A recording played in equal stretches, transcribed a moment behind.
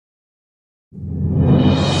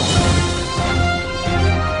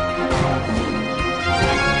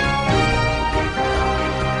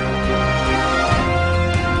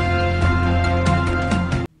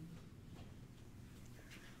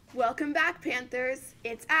Panthers.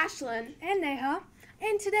 It's Ashlyn. And Neha.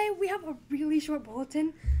 And today we have a really short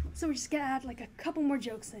bulletin, so we're just going to add like a couple more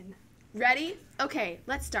jokes in. Ready? Okay,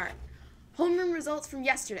 let's start. Homeroom results from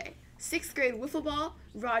yesterday. 6th grade wiffle ball,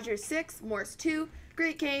 Rogers 6, Morse 2.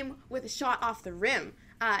 Great game with a shot off the rim.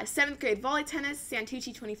 7th grade volley tennis,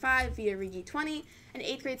 Santucci 25, Villarigi 20. And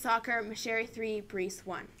 8th grade soccer, Masheri 3, Brees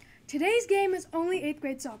 1. Today's game is only 8th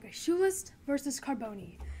grade soccer, Schulist versus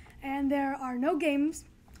Carboni. And there are no games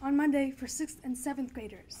on Monday for 6th and 7th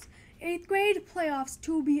graders. 8th grade playoffs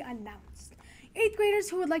to be announced. 8th graders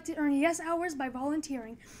who would like to earn yes hours by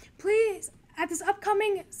volunteering, please, at this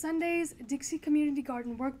upcoming Sunday's Dixie Community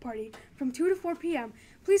Garden work party from 2 to 4 p.m.,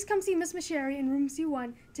 please come see Miss Masheri in room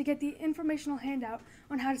C1 to get the informational handout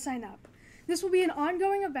on how to sign up. This will be an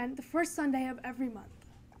ongoing event the first Sunday of every month.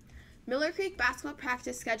 Miller Creek basketball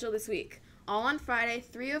practice scheduled this week. All on Friday,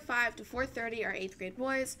 3:05 to 4:30 are 8th grade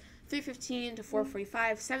boys, 3:15 to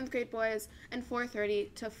 4:45 7th grade boys, and 4:30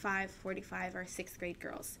 to 5:45 are 6th grade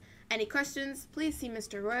girls. Any questions, please see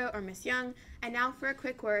Mr. Roy or Miss Young. And now for a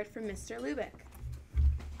quick word from Mr. Lubick.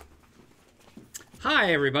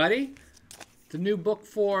 Hi, everybody. The new book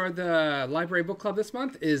for the Library Book Club this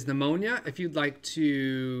month is Pneumonia. If you'd like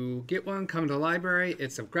to get one, come to the library.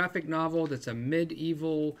 It's a graphic novel that's a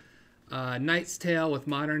medieval knight's tale with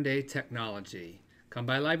modern-day technology. Come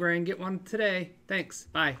by the library and get one today. Thanks.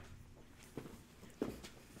 Bye.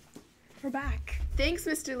 We're back. Thanks,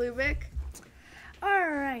 Mr. Lubick. All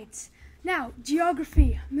right. Now,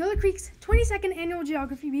 Geography. Miller Creek's 22nd Annual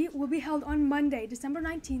Geography Meet will be held on Monday, December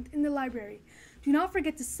 19th in the library. Do not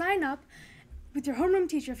forget to sign up with your homeroom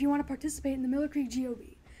teacher if you want to participate in the Miller Creek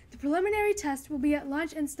GOB. The preliminary test will be at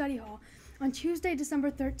lunch and study hall on Tuesday,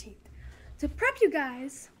 December 13th. To prep you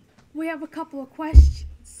guys, we have a couple of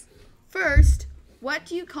questions. First, what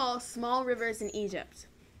do you call small rivers in Egypt?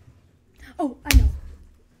 Oh, I know.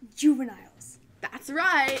 Juveniles. That's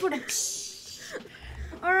right.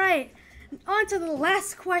 All right, on to the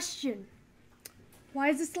last question. Why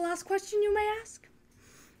is this the last question, you may ask?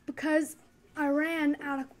 Because I ran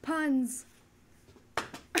out of puns.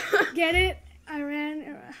 Get it?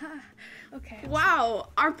 Okay. Wow,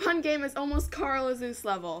 our pun game is almost Carl Zeus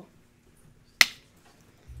level.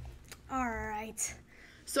 All right.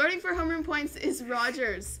 Sorting for homeroom points is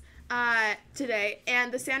Rogers today,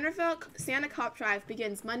 and the Santa Cop Drive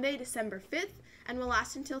begins Monday, December 5th, and will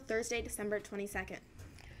last until Thursday, December 22nd.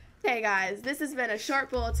 Okay, guys, this has been a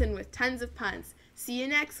short bulletin with tons of puns. See you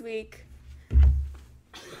next week.